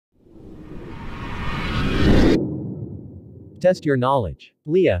Test your knowledge.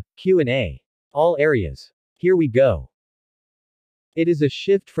 LIA, Q&A. All areas. Here we go. It is a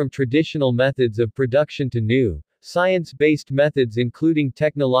shift from traditional methods of production to new, science-based methods including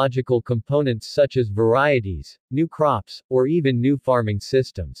technological components such as varieties, new crops, or even new farming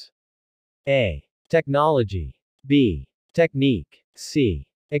systems. A. Technology. B. Technique. C.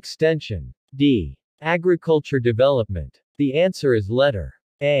 Extension. D. Agriculture development. The answer is letter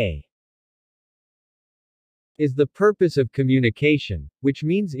A. Is the purpose of communication, which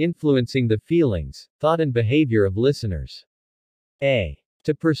means influencing the feelings, thought and behavior of listeners. A.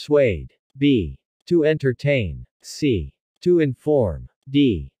 To persuade. B. To entertain. C. To inform.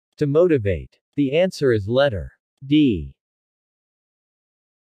 D. To motivate. The answer is letter D.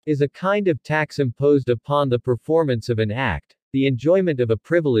 Is a kind of tax imposed upon the performance of an act, the enjoyment of a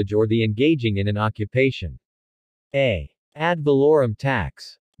privilege or the engaging in an occupation. A. Ad valorem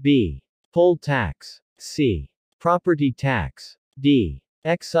tax. B. Poll tax. C. Property tax. D.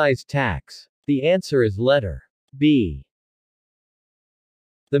 Excise tax. The answer is letter B.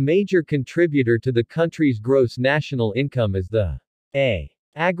 The major contributor to the country's gross national income is the A.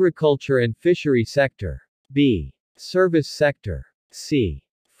 Agriculture and fishery sector. B. Service sector. C.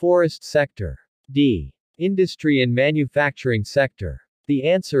 Forest sector. D. Industry and manufacturing sector. The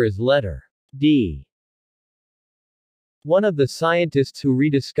answer is letter D. One of the scientists who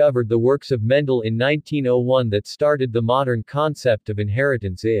rediscovered the works of Mendel in 1901 that started the modern concept of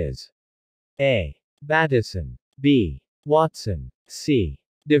inheritance is A. Bateson. B. Watson. C.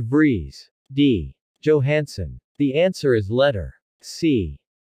 De Vries. D. Johansen. The answer is letter C.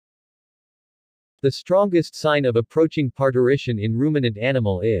 The strongest sign of approaching parturition in ruminant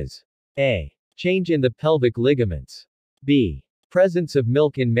animal is A. Change in the pelvic ligaments. B. Presence of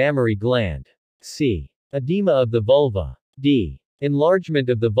milk in mammary gland. C. Edema of the vulva. D. Enlargement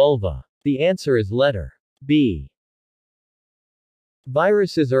of the vulva. The answer is letter B.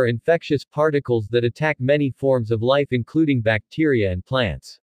 Viruses are infectious particles that attack many forms of life including bacteria and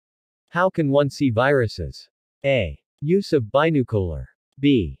plants. How can one see viruses? A. Use of binocular.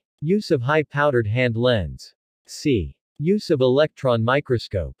 B. Use of high-powered hand lens. C. Use of electron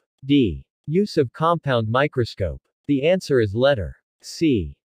microscope. D. Use of compound microscope. The answer is letter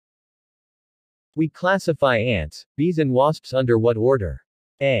C. We classify ants, bees and wasps under what order?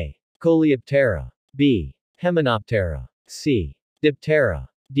 A. Coleoptera. B. Hymenoptera. C. Diptera.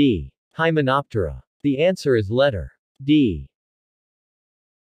 D. Hymenoptera. The answer is letter D.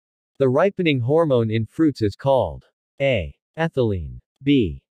 The ripening hormone in fruits is called A. Ethylene.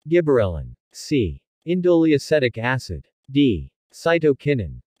 B. Gibberellin. C. Indoleacetic acid. D.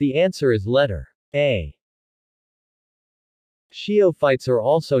 Cytokinin. The answer is letter A. Scheophytes are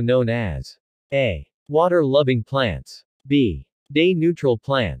also known as A. Water-loving plants. B. Day-neutral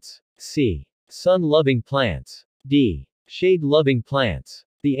plants. C. Sun-loving plants. D. Shade-loving plants.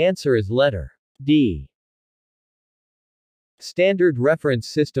 The answer is letter D. Standard reference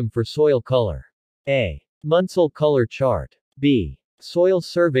system for soil color. A. Munsell color chart. B. Soil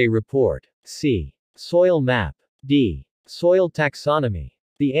survey report. C. Soil map. D. Soil taxonomy.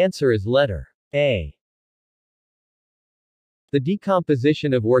 The answer is letter A. The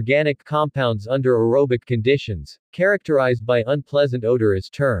decomposition of organic compounds under aerobic conditions, characterized by unpleasant odor is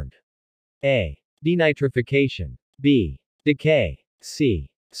termed A. Denitrification. B. Decay. C.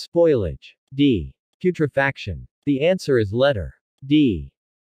 Spoilage. D. Putrefaction. The answer is letter D.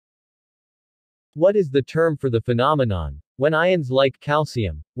 What is the term for the phenomenon when ions like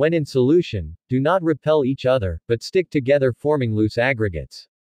calcium, when in solution, do not repel each other, but stick together forming loose aggregates?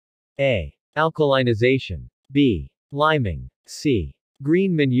 A. Alkalinization. B. Liming. C.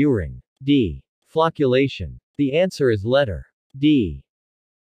 Green manuring. D. Flocculation. The answer is letter D.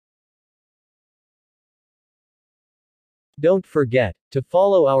 Don't forget to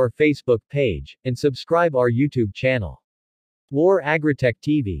follow our Facebook page and subscribe our YouTube channel.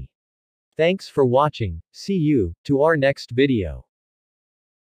 WAR-AGRITECH-TV. Thanks for watching. See you to our next video.